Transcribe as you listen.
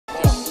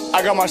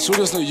I got my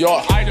shooters New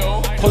York. I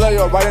know. Pull out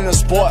your right in the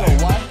sport.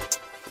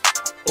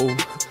 Ooh,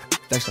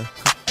 thanks, sir.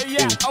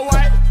 Yeah,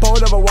 alright.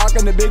 Pulled up a walk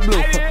in the big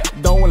blue.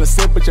 Don't wanna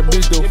sip, but your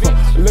bitch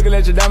do. Looking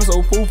at your diamonds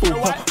so foo-foo.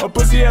 A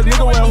pussy ass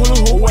nigga wear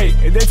hula hoop. Wait,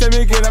 if they tell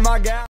me get in my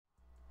gal.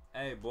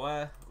 Hey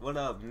boy, what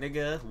up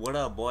nigga? What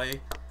up boy?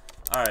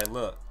 Alright,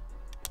 look.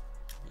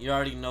 You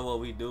already know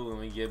what we do when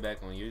we get back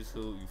on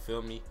YouTube, you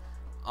feel me?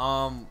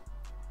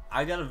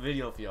 I got a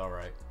video for y'all,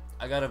 right?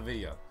 I got a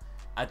video.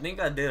 I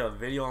think I did a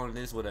video on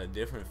this with a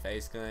different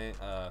face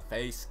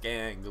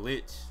scan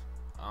glitch.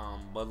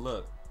 But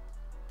look,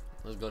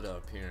 let's go to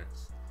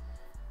appearance.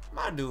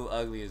 My dude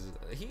ugly as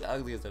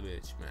a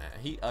bitch, man.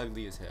 He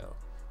ugly as hell.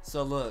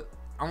 So look,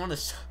 I wanna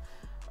show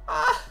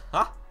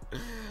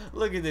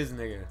look at this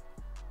nigga.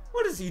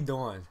 What is he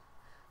doing?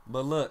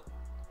 But look,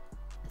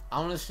 I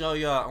wanna show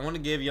y'all, I wanna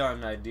give y'all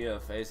an idea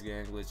of face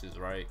scan glitches,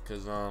 right?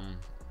 Cause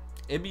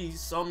it be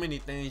so many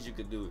things you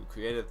could do,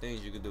 creative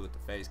things you could do with the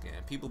face scan.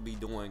 People be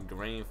doing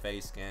green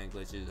face scan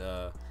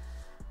glitches,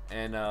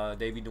 and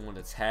they be doing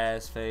the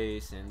Taz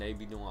face, and they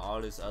be doing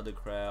all this other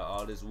crap,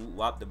 all this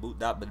wop the boot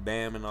dot but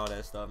bam and all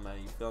that stuff, man.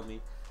 You feel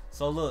me?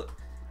 So look,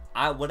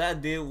 what I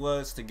did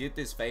was to get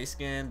this face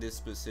scan, this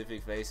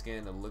specific face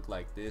scan to look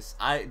like this.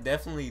 I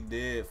definitely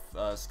did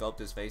sculpt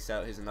his face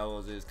out. His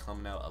nose is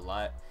coming out a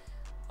lot.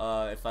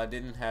 If I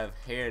didn't have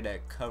hair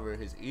that covered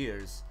his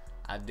ears,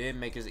 I did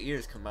make his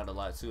ears come out a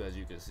lot too, as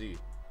you can see.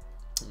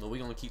 But we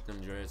gonna keep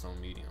them dreads on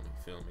medium,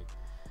 you feel me?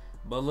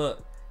 But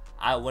look,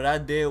 what I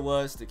did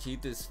was to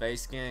keep this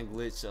face scan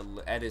glitch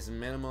at its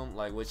minimum,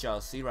 like what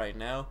y'all see right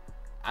now.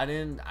 I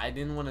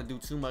didn't want to do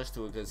too much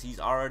to it because he's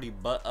already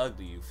butt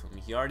ugly, you feel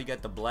me? He already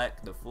got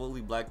the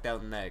fully blacked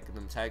out neck.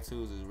 Them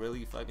tattoos is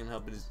really fucking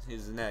helping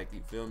his neck,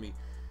 you feel me?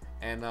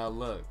 And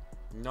look,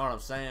 you know what I'm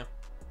saying?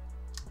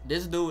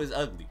 This dude is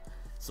ugly.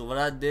 So what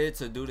I did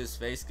to do this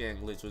face scan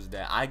glitch was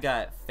that I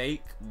got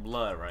fake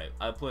blood, right?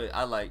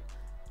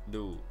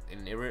 Dude,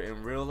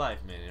 in real life,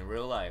 man, in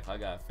real life, I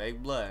got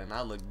fake blood, and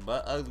I looked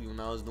butt ugly when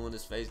I was doing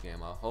this face scan.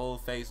 My whole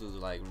face was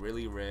like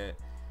really red.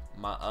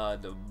 My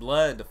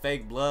the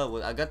fake blood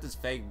was, I got this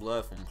fake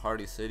blood from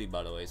Party City,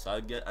 by the way.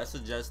 So I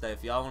suggest that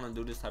if y'all want to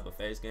do this type of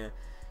face scan,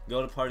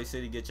 go to Party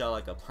City, get y'all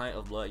like a pint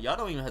of blood. Y'all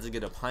don't even have to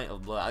get a pint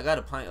of blood. I got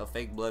a pint of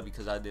fake blood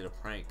because I did a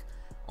prank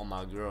on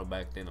my girl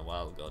back then a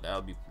while ago.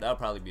 That'll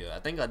probably be I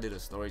think I did a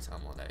story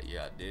time on that.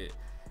 Yeah, I did.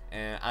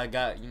 And I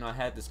got, I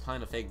had this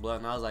pint of fake blood,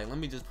 and I was like, let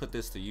me just put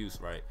this to use,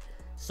 right?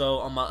 So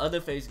on my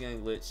other face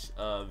scan glitch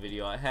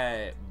video, I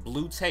had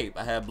blue tape.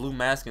 I had blue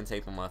masking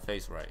tape on my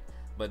face, right?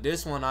 But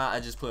this one, I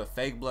just put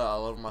fake blood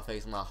all over my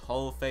face. My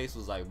whole face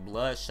was like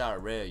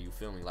bloodshot red, you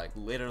feel me? Like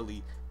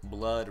literally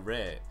blood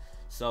red.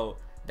 So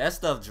that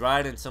stuff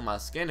dried into my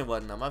skin and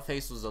whatnot. My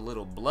face was a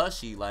little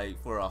blushy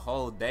like for a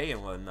whole day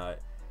and whatnot.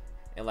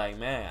 And like,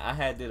 man, I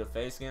had did a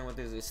face scan with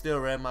this. It still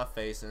red my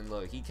face, and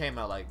look, he came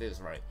out like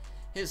this, right?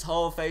 His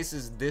whole face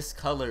is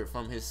discolored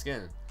from his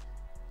skin.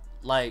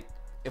 Like,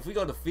 if we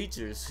go to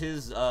features,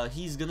 his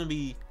he's gonna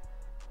be,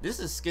 this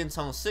is skin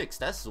tone 6.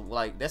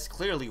 That's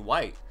clearly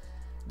white.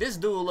 This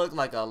dude looked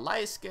like a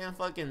light skinned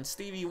fucking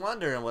Stevie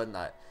Wonder and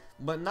whatnot.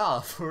 But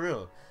nah, for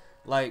real.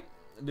 Like,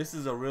 this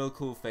is a real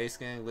cool face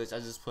scan glitch. I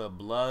just put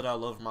blood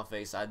all over my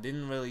face.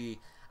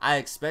 I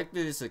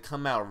expected it to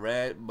come out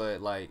red,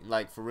 but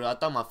like for real, I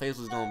thought my face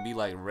was gonna be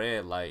like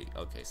red. Like,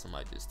 okay,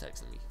 somebody just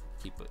texted me.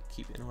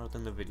 Keep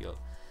interrupting the video.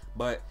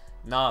 But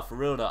nah, for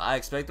real though, I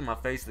expected my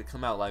face to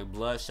come out like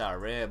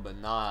bloodshot red, but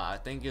nah, I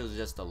think it was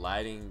just the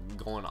lighting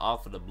going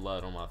off of the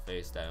blood on my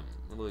face that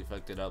really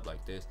fucked it up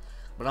like this.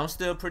 But I'm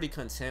still pretty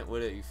content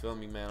with it, you feel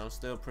me, man? I'm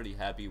still pretty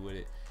happy with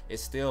it.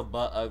 It's still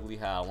butt ugly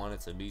how I want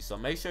it to be. So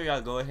make sure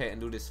y'all go ahead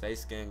and do this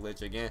face scan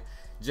glitch again.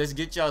 Just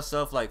get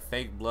yourself like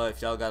fake blood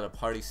if y'all got a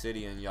Party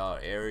City in y'all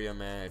area,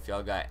 man. If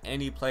y'all got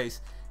any place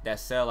that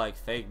sell like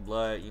fake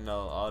blood,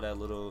 all that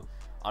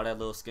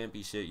little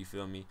skimpy shit, you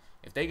feel me?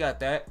 If they got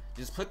that,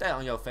 just put that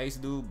on your face,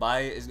 dude. Buy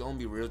it. It's gonna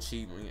be real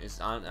cheap.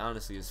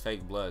 Honestly, it's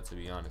fake blood, to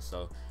be honest.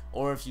 So,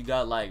 or if you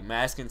got like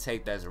masking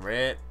tape that's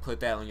red, put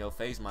that on your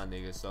face, my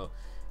nigga. So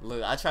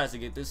look, I tried to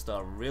get this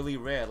stuff really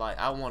red. Like,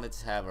 I wanted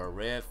to have a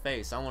red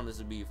face. I wanted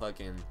to be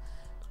fucking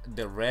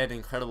the red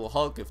Incredible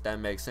Hulk, if that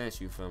makes sense,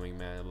 you feel me,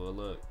 man? But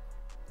look,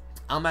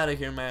 I'm out of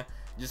here, man.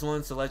 Just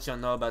wanted to let y'all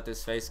know about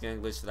this face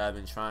scan glitch that I've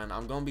been trying.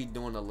 I'm gonna be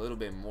doing a little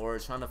bit more,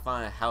 trying to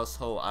find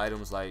household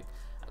items like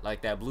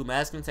that blue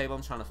masking tape.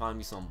 I'm trying to find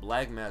me some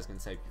black masking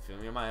tape, you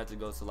feel me? I might have to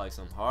go to like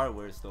some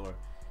hardware store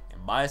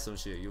and buy some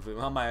shit, you feel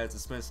me? I might have to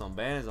spend some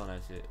bands on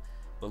that shit.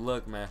 But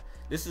look, man,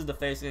 this is the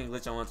face scan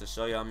glitch I want to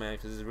show y'all, man,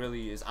 because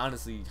it's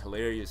honestly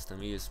hilarious to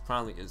me. It's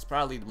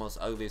probably the most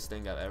ugliest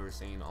thing I've ever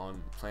seen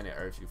on planet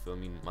Earth, you feel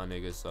me, my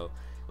niggas? So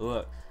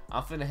look,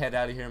 I'm finna head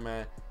out of here,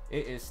 man.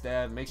 It is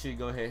Stab. Make sure you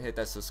go ahead and hit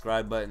that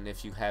subscribe button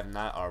if you have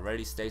not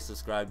already. Stay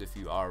subscribed if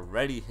you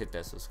already hit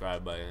that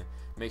subscribe button.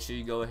 Make sure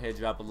you go ahead,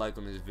 drop a like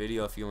on this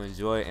video if you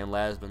enjoy it, and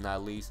last but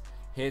not least,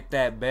 hit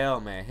that bell,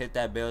 man. Hit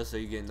that bell so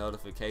you get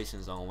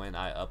notifications on when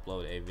I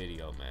upload a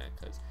video, man,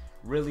 because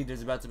really,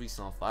 there's about to be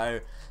some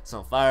fire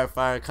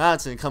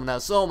content coming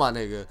out soon, my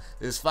nigga.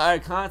 There's fire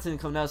content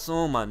coming out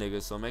soon, my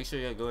nigga. So make sure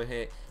you go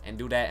ahead and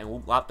do that and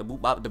whoop wop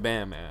the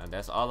bam, man.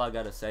 That's all I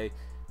gotta say.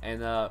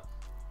 And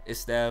it's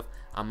Steph.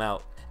 I'm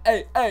out.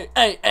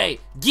 Hey,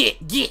 get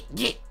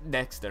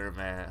Dexter,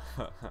 man.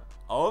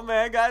 Oh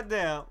man,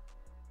 goddamn.